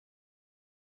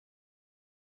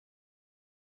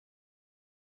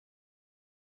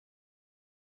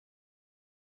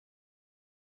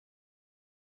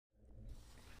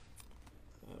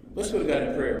Let's go to God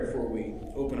in prayer before we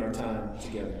open our time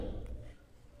together.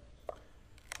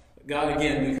 God,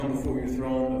 again, we come before your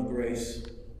throne of grace,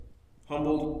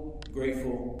 humbled,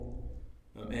 grateful,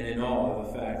 and in awe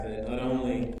of the fact that not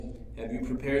only have you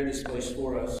prepared this place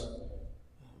for us,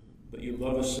 but you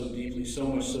love us so deeply, so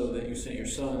much so that you sent your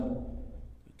Son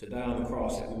to die on the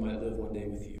cross that we might live one day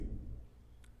with you.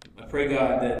 I pray,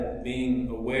 God, that being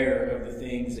aware of the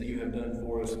things that you have done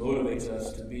for us motivates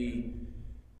us to be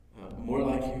more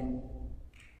like you,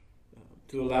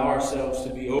 to allow ourselves to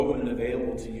be open and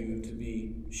available to you, to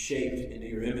be shaped into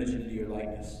your image and into your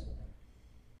likeness.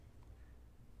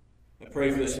 I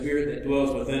pray for the Spirit that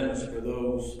dwells within us, for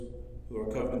those who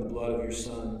are covered in the blood of your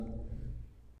Son,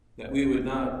 that we would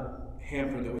not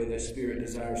hamper the way that Spirit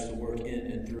desires to work in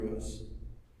and through us,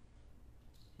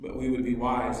 but we would be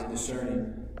wise and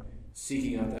discerning,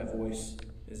 seeking out that voice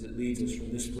as it leads us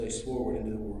from this place forward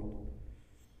into the world.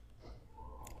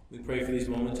 We pray for these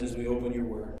moments as we open your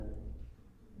word,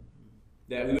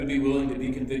 that we would be willing to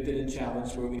be convicted and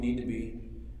challenged where we need to be,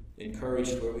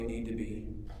 encouraged where we need to be,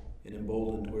 and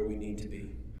emboldened where we need to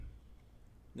be.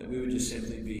 That we would just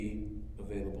simply be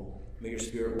available. May your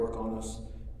Spirit work on us.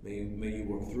 May you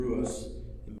work through us,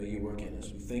 and may you work in us.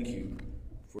 We thank you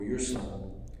for your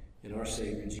Son and our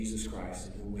Savior, Jesus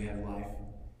Christ, in whom we have life.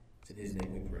 It's in his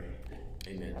name we pray.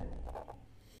 Amen.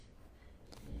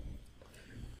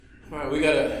 All right, we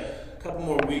got a couple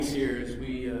more weeks here as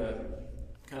we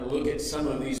kind of look at some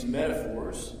of these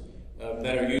metaphors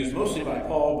that are used mostly by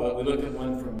Paul, but we looked at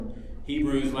one from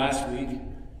Hebrews last week,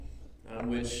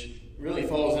 which really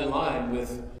falls in line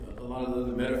with a lot of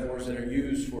the metaphors that are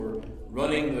used for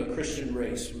running the Christian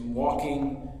race,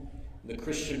 walking the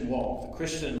Christian walk. The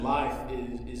Christian life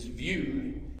is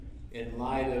viewed in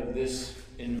light of this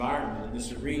environment, in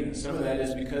this arena. Some of that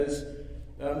is because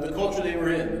the culture they were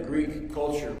in, the Greek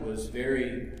culture, was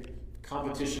very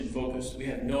competition focused. We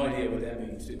have no idea what that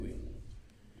means, do we?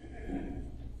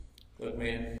 Look,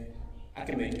 man, I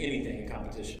can make anything a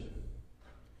competition.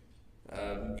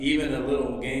 Even a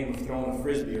little game of throwing a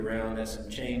frisbee around at some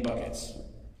chain buckets.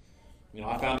 You know,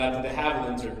 I found out that the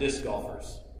Havilands are disc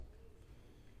golfers.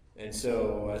 And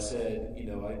so I said,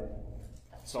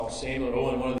 I saw Samuel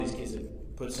Owen, one of these kids,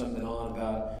 that put something on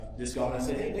about disc golf. And I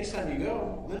said, hey, next time you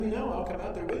go, let me know. I'll come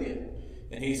out there with you.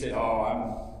 And he said,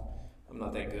 I'm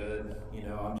not that good.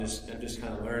 I'm just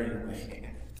kind of learning.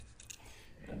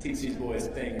 I teach these boys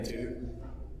a thing or two.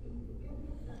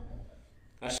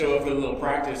 I show up for a little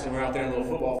practice, and we're out there in a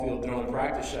little football field throwing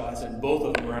practice shots, and both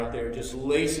of them are out there just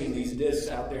lacing these discs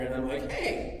out there, and I'm like,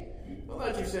 hey, I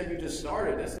thought you said you just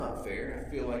started. That's not fair.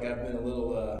 I feel like I've been a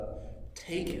little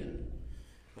taken.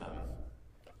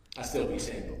 I still beat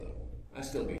Samuel, though. I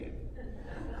still beat him.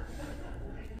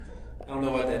 I don't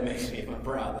know what that makes me if I'm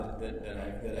proud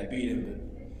that I beat him, but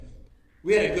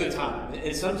we had a good time,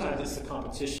 and sometimes it's the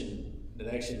competition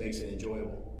that actually makes it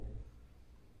enjoyable.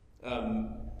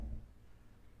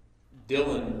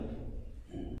 Dylan,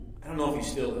 I don't know if he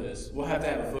still is. We'll have to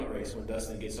have a foot race when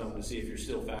Dustin gets home to see if you're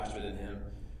still faster than him.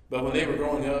 But when they were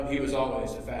growing up, he was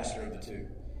always the faster of the two.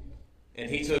 And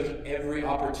he took every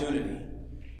opportunity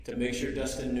to make sure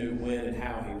Dustin knew when and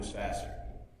how he was faster.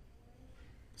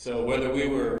 So whether we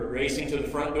were racing to the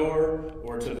front door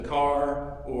or to the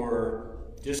car or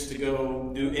just to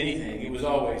go do anything, it was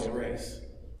always a race.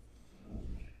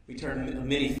 We turned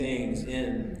many things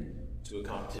into a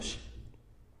competition.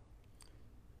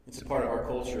 It's a part of our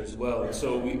culture as well. And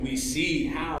so we see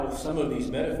how some of these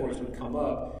metaphors would come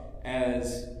up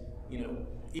as,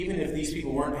 even if these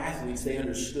people weren't athletes, they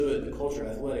understood the culture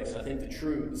of athletics. I think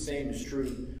the same is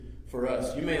true for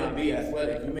us. You may not be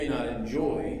athletic, you may not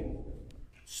enjoy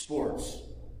sports,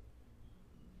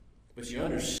 but you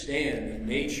understand the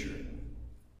nature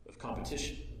of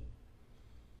competition.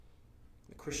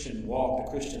 The Christian walk,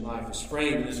 the Christian life is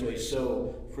framed in this way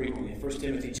so frequently. In 1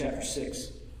 Timothy chapter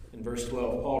 6, in verse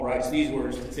 12, Paul writes these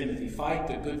words to Timothy: fight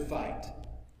the good fight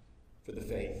for the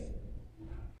faith.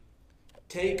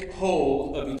 Take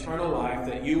hold of eternal life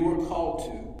that you were called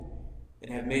to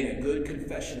and have made a good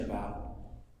confession about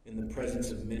in the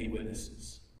presence of many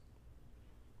witnesses.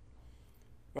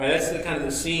 Right, that's the kind of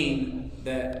the scene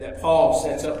that Paul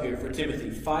sets up here for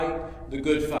Timothy. Fight the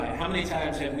good fight. How many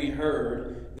times have we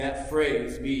heard that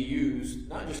phrase be used,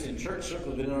 not just in church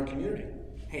circles, but in our community?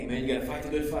 Hey man, you got to fight the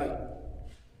good fight.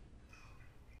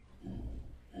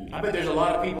 I bet there's a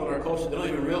lot of people in our culture that don't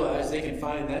even realize they can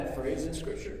find that phrase in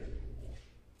Scripture.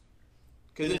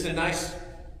 Because it's a nice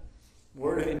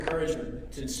word of encouragement.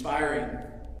 It's inspiring.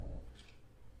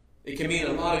 It can mean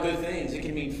a lot of good things. It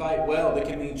can mean fight well. It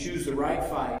can mean choose the right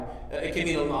fight. It can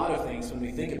mean a lot of things when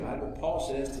we think about it. But Paul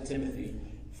says to Timothy,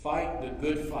 fight the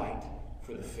good fight for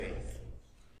for the faith.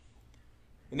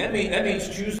 And that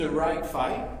means choose the right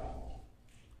fight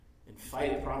and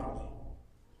fight it properly.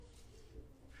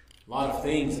 A lot of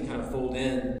things that kind of fold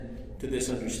in to this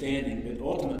understanding, but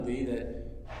ultimately that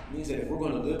means that if we're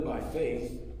going to live by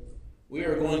faith, we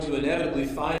are going to inevitably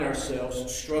find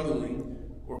ourselves struggling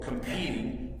or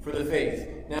competing for the faith.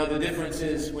 Now, the difference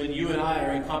is when you and I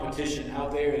are in competition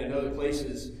out there and in other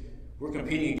places, we're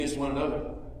competing against one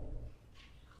another.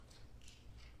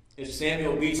 If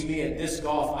Samuel beats me at disc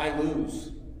golf, I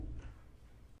lose,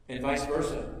 and vice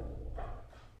versa.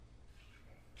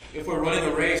 If we're running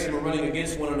a race and we're running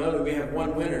against one another, we have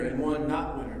one winner and one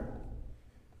not winner.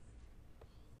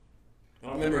 I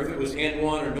don't remember if it was And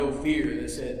One or No Fear that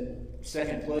said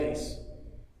second place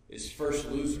is first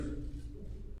loser.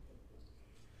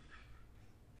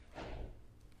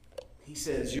 He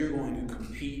says you're going to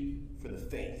compete for the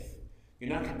faith. You're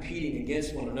not competing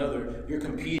against one another. You're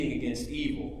competing against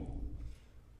evil.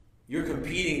 You're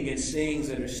competing against things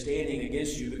that are standing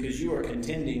against you because you are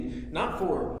contending not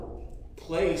for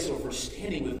place or for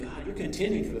standing with God. You're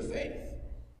contending for the faith,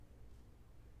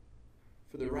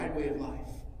 for the right way of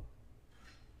life,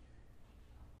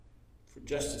 for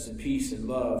justice and peace and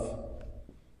love.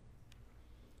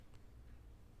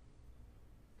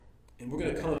 And we're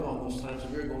going to come upon those times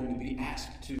when we're going to be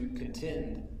asked to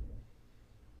contend.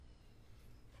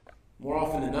 More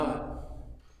often than not,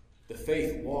 the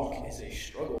faith walk is a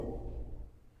struggle.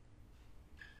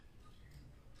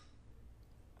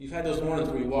 You've had those mornings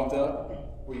where you woke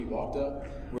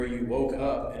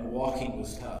up and walking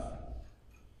was tough.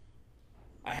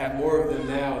 I have more of them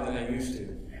now than I used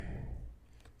to.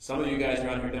 Some of you guys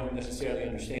around here don't necessarily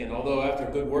understand. Although after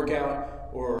a good workout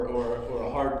or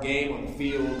a hard game on the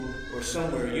field or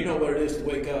somewhere, you know what it is to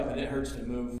wake up and it hurts to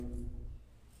move.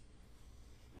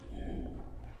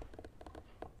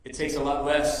 It takes a lot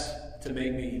less to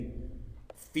make me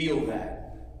feel that.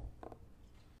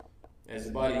 As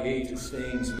the body ages,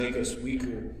 things make us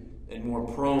weaker and more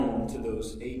prone to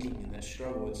those aching and that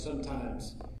struggle. And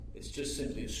sometimes it's just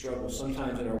simply a struggle.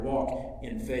 Sometimes in our walk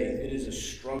in faith, it is a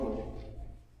struggle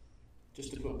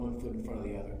just to put one foot in front of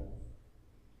the other.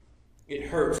 It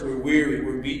hurts. We're weary.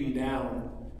 We're beaten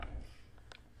down.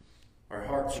 Our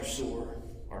hearts are sore.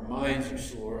 Our minds are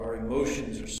sore. Our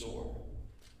emotions are sore.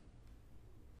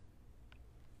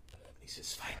 He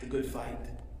says, fight the good fight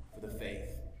for the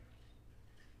faith.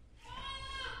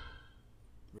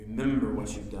 Remember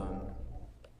what you've done.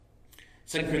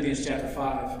 2 Corinthians chapter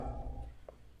 5.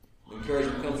 The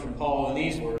encouragement comes from Paul in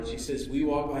these words. He says, we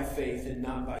walk by faith and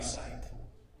not by sight.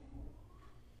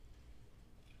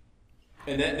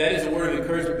 And that is a word of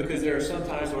encouragement because there are some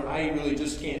times where I really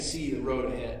just can't see the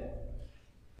road ahead.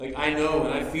 Like I know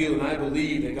and I feel and I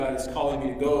believe that God is calling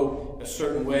me to go a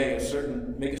certain way,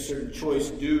 make a certain choice,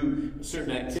 do a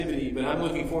certain activity, but I'm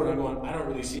looking forward and I'm going, I don't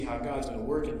really see how God's going to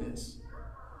work in this.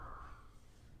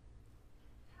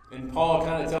 And Paul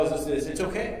kind of tells us this, it's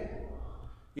okay.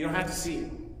 You don't have to see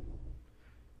it.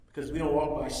 Because we don't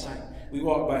walk by sight. We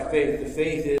walk by faith. The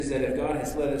faith is that if God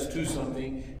has led us to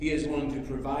something, He is willing to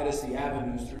provide us the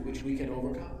avenues through which we can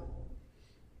overcome.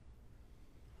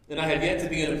 And I have yet to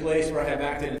be in a place where I have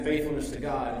acted in faithfulness to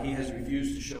God and He has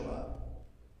refused to show up.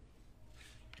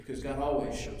 Because God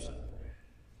always shows up.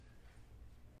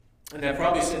 And I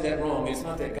probably said that wrong. It's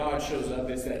not that God shows up,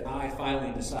 it's that I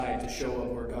finally decide to show up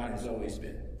where God has always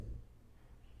been.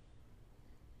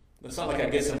 It's not like I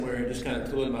get somewhere and just kind of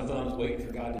twiddling my thumbs waiting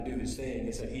for God to do His thing.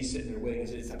 It's that He's sitting there waiting.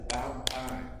 It's about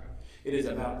time. It is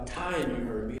about time you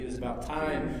heard me. It is about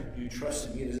time you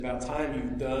trusted me. It is about time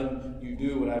you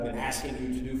do what I've been asking you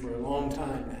to do for a long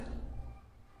time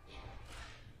now.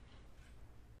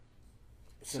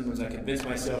 Sometimes I convince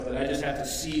myself that I just have to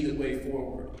see the way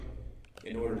forward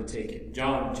in order to take it.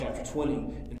 John chapter 20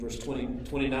 and verse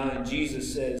 29,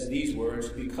 Jesus says these words,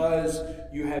 because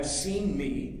you have seen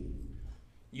me,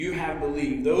 you have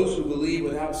believed. Those who believe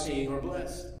without seeing are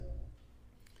blessed.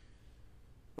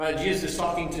 Right? Jesus is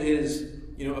talking to his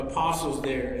apostles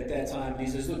there at that time. And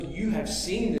he says, look, you have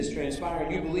seen this transpire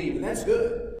and you believe, and that's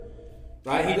good.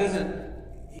 Right?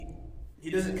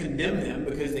 He doesn't condemn them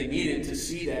because they needed to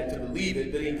see that, to believe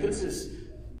it, but he puts this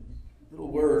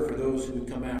little word for those who would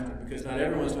come after, because not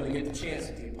everyone's going to get the chance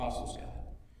that the apostles got.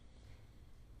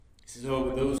 He says,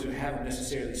 but those who haven't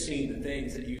necessarily seen the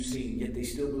things that you've seen, yet they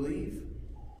still believe.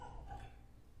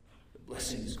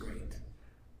 Blessing is great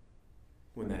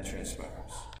when that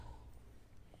transpires.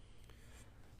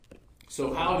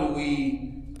 So how do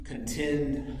we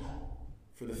contend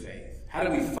for the faith? How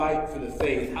do we fight for the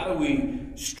faith? How do we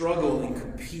struggle and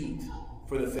compete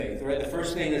for the faith? Right? The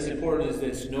first thing that's important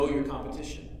is to know your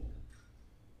competition.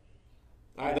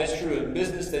 All right, that's true in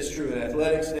business, that's true in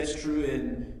athletics, that's true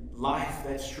in life,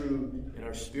 that's true in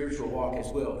our spiritual walk as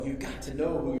well. You've got to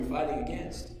know who you're fighting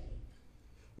against.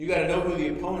 You got to know who the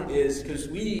opponent is, because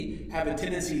we have a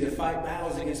tendency to fight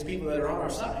battles against people that are on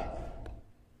our side.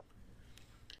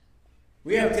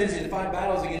 We have a tendency to fight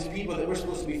battles against people that we're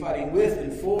supposed to be fighting with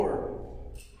and for,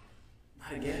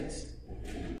 not against.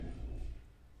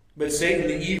 But Satan,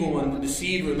 the evil one, the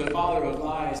deceiver, the father of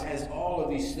lies, has all of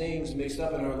these things mixed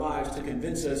up in our lives to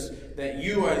convince us that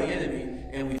you are the enemy,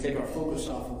 and we take our focus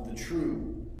off of the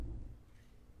true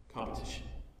competition.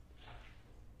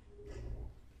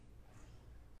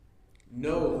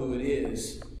 Know who it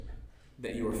is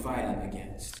that you are fighting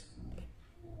against.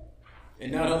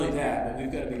 And not only that, but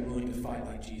we've got to be willing to fight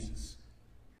like Jesus.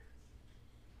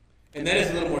 And that is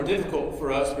a little more difficult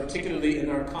for us, particularly in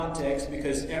our context,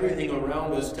 because everything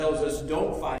around us tells us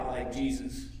don't fight like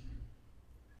Jesus.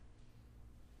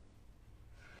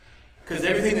 Because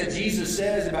everything that Jesus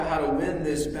says about how to win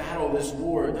this battle, this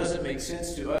war, it doesn't make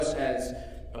sense to us as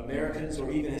Americans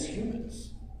or even as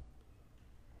humans.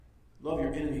 Love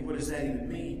your enemy. What does that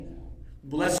even mean?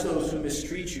 Bless those who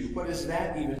mistreat you. What does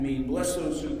that even mean? Bless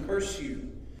those who curse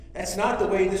you. That's not the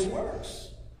way this works.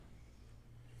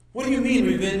 What do you mean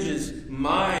revenge is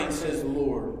mine, says the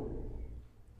Lord?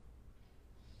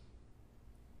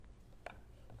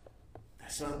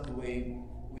 That's not the way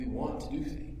we want to do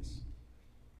things.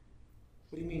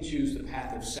 What do you mean choose the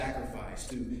path of sacrifice,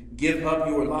 to give up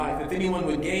your life? If anyone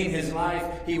would gain his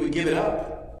life, he would give it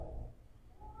up.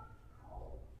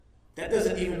 That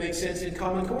doesn't even make sense in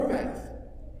Common Core math.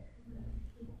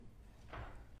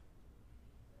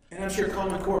 And I'm sure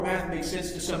Common Core math makes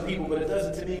sense to some people, but it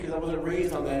doesn't to me because I wasn't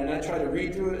raised on that. And I try to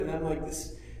read through it, and I'm like,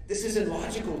 this isn't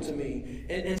logical to me.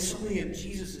 And so many of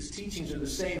Jesus' teachings are the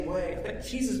same way. Like,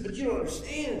 Jesus, but you don't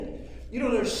understand. You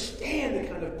don't understand the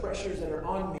kind of pressures that are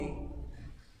on me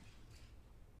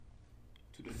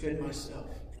to defend myself.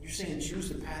 And you're saying choose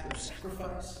the path of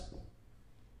sacrifice?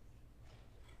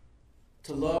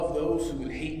 To love those who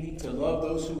would hate me, to love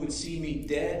those who would see me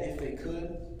dead if they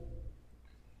could?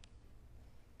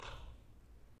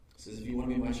 It says, if you want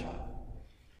to be my child,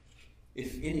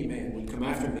 if any man would come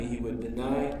after me, he would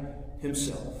deny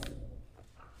himself,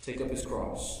 take up his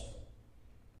cross,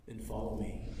 and follow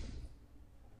me.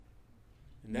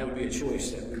 And that would be a choice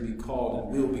that we would be called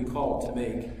and will be called to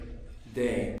make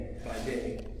day by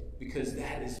day, because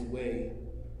that is the way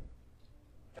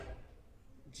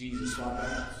Jesus fought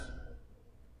battles.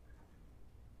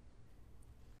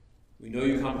 We know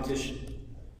your competition.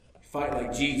 Fight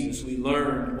like Jesus. We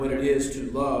learn what it is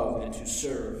to love and to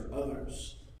serve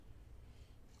others.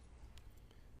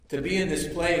 To be in this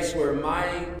place where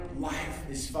my life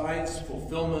finds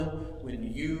fulfillment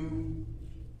when you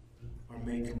are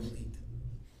made complete.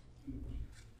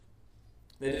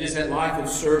 That it is that life of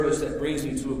service that brings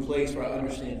me to a place where I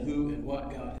understand who and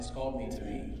what God has called me to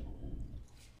be.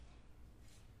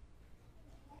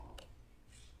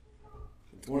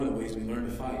 It's one of the ways we learn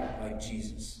to fight like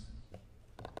Jesus.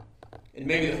 And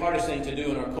maybe the hardest thing to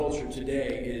do in our culture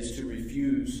today is to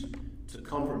refuse to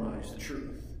compromise the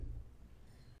truth.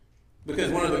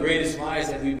 Because one of the greatest lies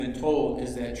that we've been told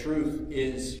is that truth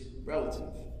is relative.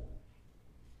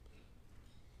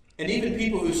 And even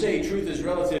people who say truth is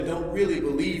relative don't really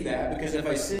believe that, because if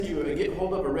I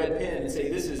hold up a red pen and say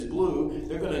this is blue,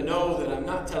 they're going to know that I'm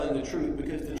not telling the truth,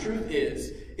 because the truth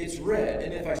is it's red.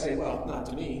 And if I say, well, not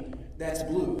to me, that's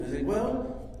blue, they say,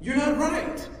 well, you're not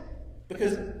right,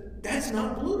 because that's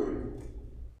not blue.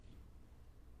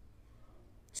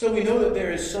 So we know that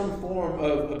there is some form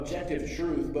of objective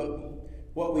truth, but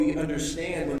what we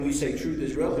understand when we say truth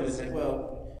is relative is that,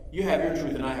 well, you have your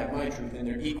truth and I have my truth, and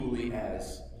they're equally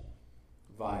as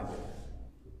viable.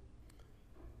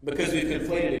 Because we've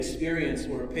conflated experience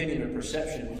or opinion or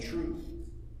perception with truth.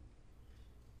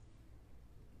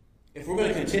 If we're going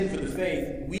to contend for the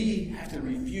faith, we have to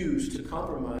refuse to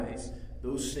compromise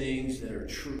those things that are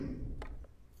true.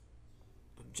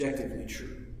 Objectively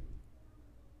true.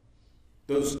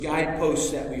 Those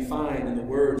guideposts that we find in the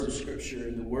words of Scripture,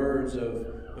 in the words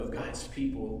of God's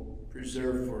people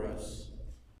preserved for us.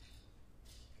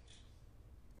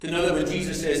 To know that when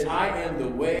Jesus says, I am the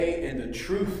way and the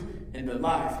truth and the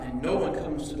life, and no one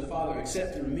comes to the Father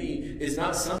except through me, is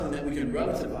not something that we can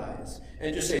relativize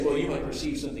and just say, well, you might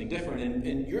perceive something different,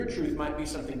 and your truth might be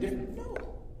something different. No.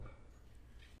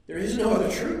 There is no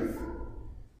other truth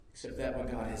except that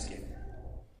what God has given.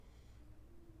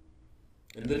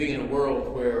 And living in a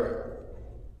world where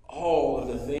all of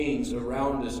the things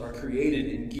around us are created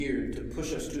and geared to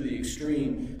push us to the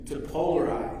extreme, to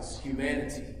polarize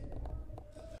humanity.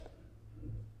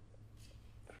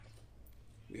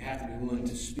 We you have to be willing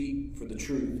to speak for the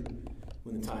truth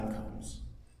when the time comes.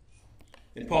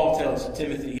 And Paul tells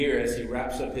Timothy here as he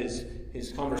wraps up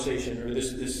his conversation, or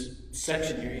this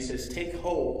section here, he says, take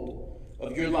hold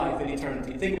of your life in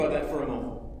eternity. Think about that for a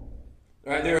moment.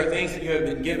 All right, there are things that you have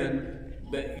been given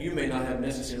that you may not have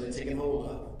necessarily taken hold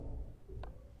of.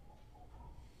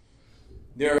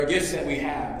 There are gifts that we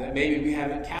have that maybe we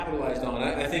haven't capitalized on.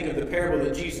 I think of the parable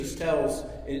that Jesus tells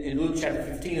in Luke chapter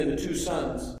 15 of the two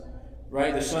sons.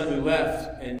 Right, the son who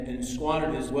left and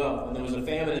squandered his wealth, and there was a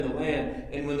famine in the land.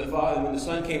 And when the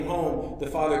son came home, the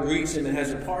father greets him and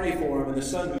has a party for him. And the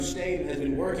son who stayed and has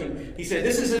been working, he said,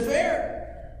 "This isn't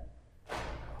fair."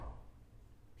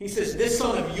 He says, "This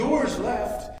son of yours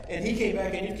left, and he came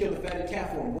back and you killed a fatted calf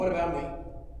for him. What about me?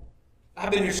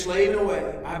 I've been here slaving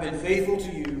away. I've been faithful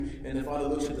to you." And the father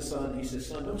looks at the son and he says,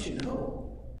 "Son, don't you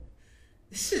know?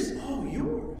 This is all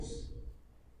yours.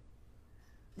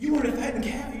 You weren't a fattened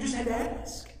calf. You just had to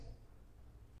ask.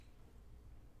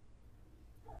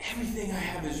 Everything I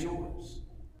have is yours."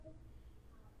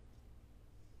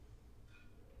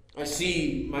 I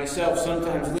see myself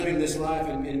sometimes living this life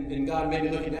and God maybe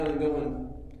looking down and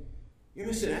going, "You're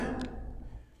missing out.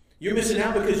 You're missing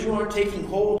out because you aren't taking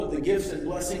hold of the gifts and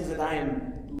blessings that I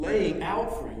am laying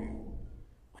out for you.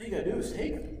 All you got to do is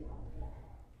take them."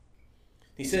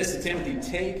 He says to Timothy,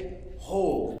 take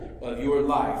hold of your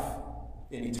life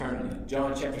in eternity.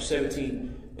 John chapter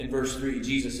 17 and verse 3,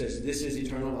 Jesus says, "This is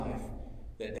eternal life,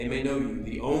 that they may know you,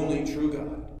 the only true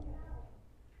God,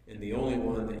 and the only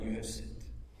one that you have sent,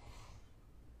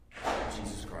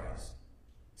 Jesus Christ."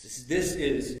 This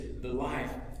is the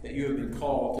life that you have been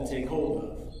called to take hold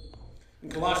of. In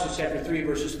Colossians chapter 3,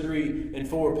 verses 3 and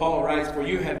 4, Paul writes, "For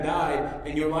you have died,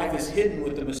 and your life is hidden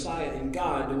with the Messiah in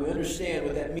God." Do we understand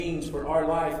what that means for our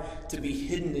life to be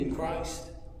hidden in Christ?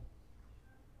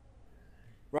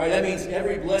 Right? That means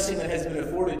every blessing that has been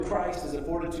afforded Christ is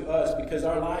afforded to us because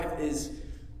our life is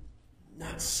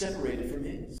not separated from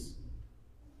His.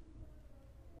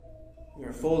 We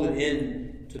are folded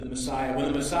in to the Messiah. When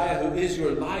the Messiah, who is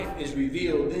your life, is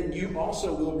revealed, then you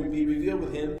also will be revealed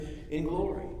with Him in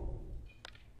glory.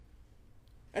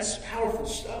 That's powerful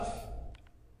stuff.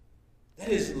 That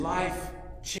is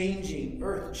life-changing,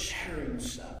 earth-shattering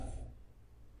stuff.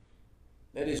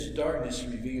 That is darkness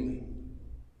revealing.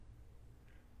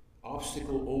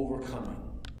 Obstacle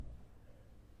overcoming,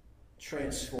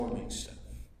 transforming stuff.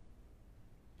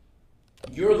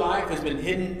 Your life has been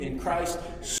hidden in Christ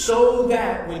so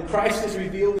that when Christ is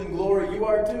revealed in glory, you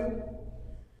are too.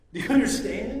 Do you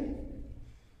understand?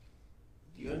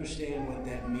 Do you understand what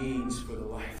that means for the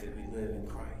life that we live in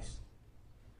Christ?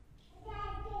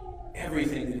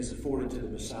 Everything that is afforded to the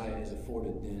Messiah is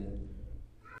afforded then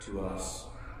to us.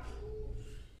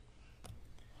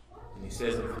 And he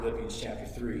says in Philippians chapter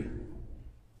 3,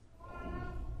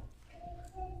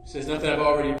 he says, "Not that I've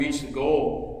already reached the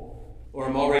goal or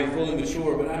I'm already fully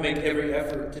mature, but I make every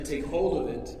effort to take hold of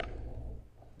it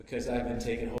because I've been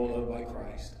taken hold of by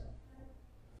Christ.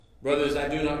 Brothers, I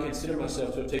do not consider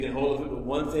myself to have taken hold of it, but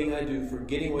one thing I do,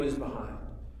 forgetting what is behind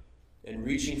and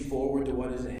reaching forward to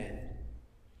what is ahead,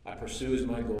 I pursue as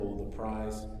my goal the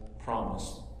prize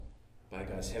promised by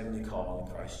God's heavenly call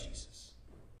in Christ Jesus."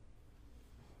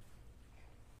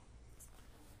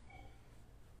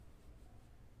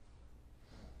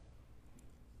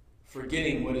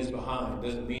 Forgetting what is behind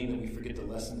doesn't mean that we forget the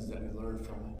lessons that we learned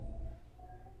from it.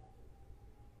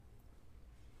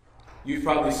 You've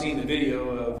probably seen the video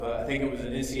of, I think it was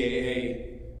an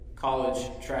NCAA college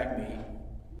track meet.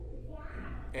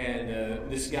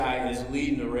 And this guy is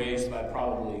leading a race by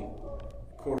probably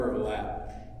a quarter of a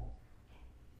lap.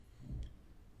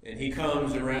 And he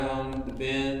comes around the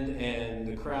bend and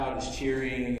the crowd is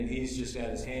cheering and he's just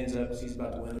got his hands up as he's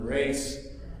about to win the race.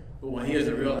 But what he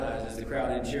doesn't realize is the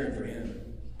crowd isn't cheering for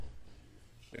him.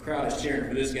 The crowd is cheering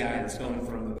for this guy that's coming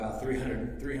from about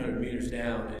 300 meters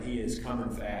down, and he is coming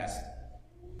fast.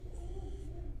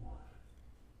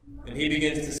 And he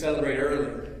begins to celebrate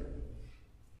early,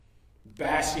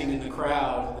 basking in the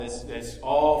crowd that's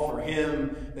all for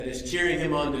him, that is cheering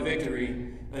him on to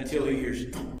victory, until he hears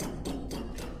dum, dum, dum,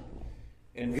 dum, dum,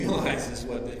 and realizes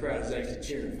what the crowd is actually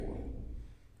cheering for,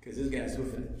 because this guy's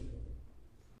hoofing it.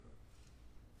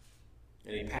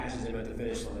 And he passes him at the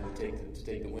finish line to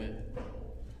take the win.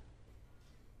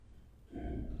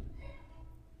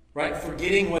 Right?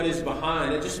 Forgetting what is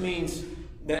behind. It just means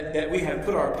that we have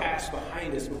put our past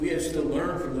behind us, but we have still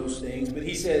learned from those things. But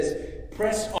he says,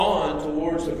 press on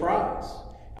towards the prize.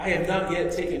 I have not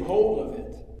yet taken hold of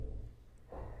it.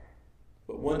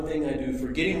 But one thing I do,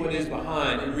 forgetting what is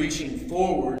behind and reaching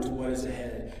forward to what is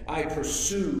ahead, I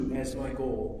pursue as my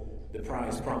goal the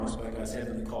prize promised by God's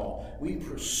heavenly call. We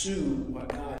pursue what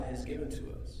God has given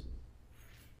to us.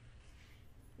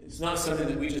 It's not something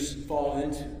that we just fall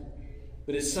into,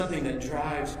 but it's something that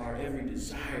drives our every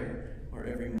desire, our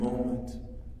every moment.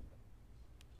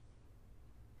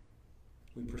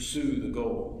 We pursue the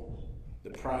goal, the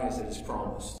prize that is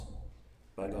promised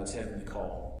by God's heavenly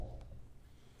call.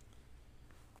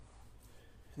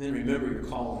 And then remember your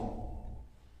calling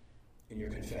in your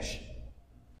confession.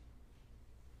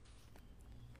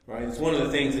 Right? It's one of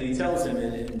the things that he tells him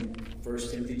in 1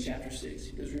 Timothy chapter 6.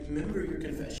 He goes, remember your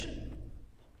confession.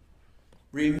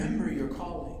 Remember your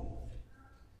calling.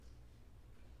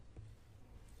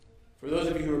 For those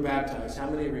of you who were baptized, how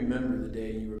many remember the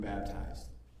day you were baptized?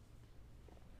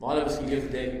 A lot of us can give the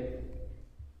date.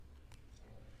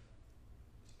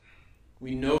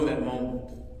 We know that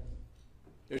moment.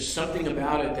 There's something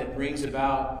about it that brings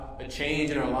about a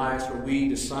change in our lives where we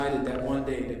decided that one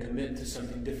day to commit to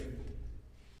something different.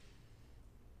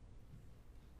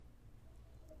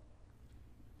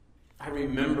 I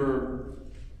remember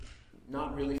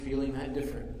not really feeling that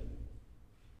different,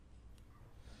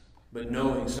 but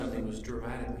knowing something was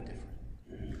dramatically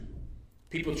different.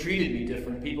 People treated me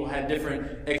different. People had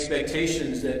different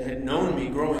expectations that had known me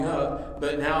growing up,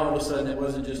 but now all of a sudden it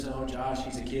wasn't just, oh, Josh,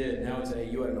 he's a kid. Now it's, hey,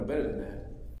 you ought to know better than that.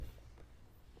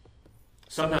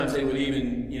 Sometimes they would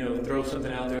even, throw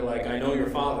something out there like, I know your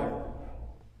father.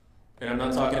 And I'm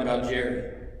not talking about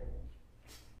Jerry.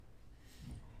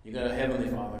 You got a heavenly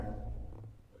Father.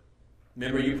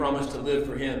 Remember, you promised to live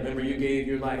for him. Remember, you gave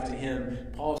your life to him.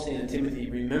 Paul's saying to Timothy,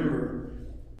 remember,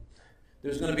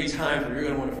 there's going to be times where you're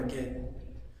going to want to forget.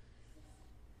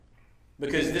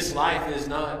 Because this life is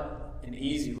not an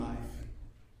easy life.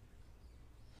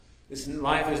 This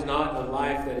life is not a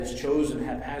life that is chosen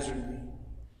haphazardly.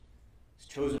 It's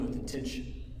chosen with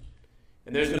intention.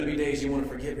 And there's going to be days you want to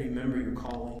forget. Remember your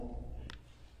calling.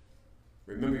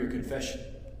 Remember your confession.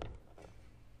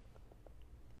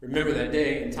 Remember that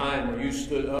day and time where you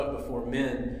stood up before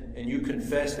men and you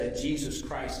confessed that Jesus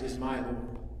Christ is my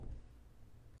Lord,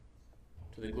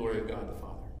 to the glory of God the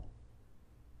Father.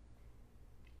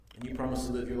 And you promised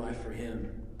to live your life for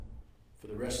him for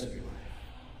the rest of your life.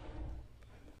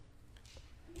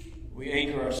 We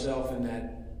anchor ourselves in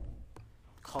that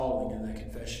calling and that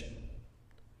confession.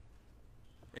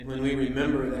 And when we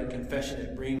remember that confession,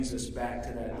 it brings us back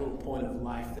to that little point of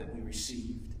life that we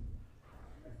received.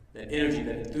 That energy,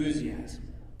 that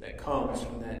enthusiasm that comes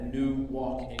from that new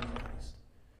walk in Christ.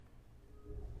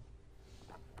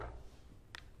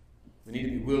 We need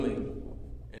to be willing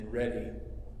and ready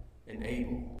and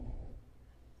able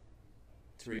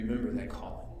to remember that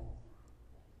calling,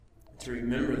 to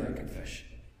remember that confession,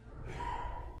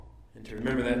 and to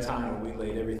remember that time when we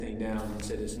laid everything down and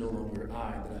said, it's no longer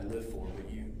I that I live for,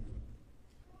 but you.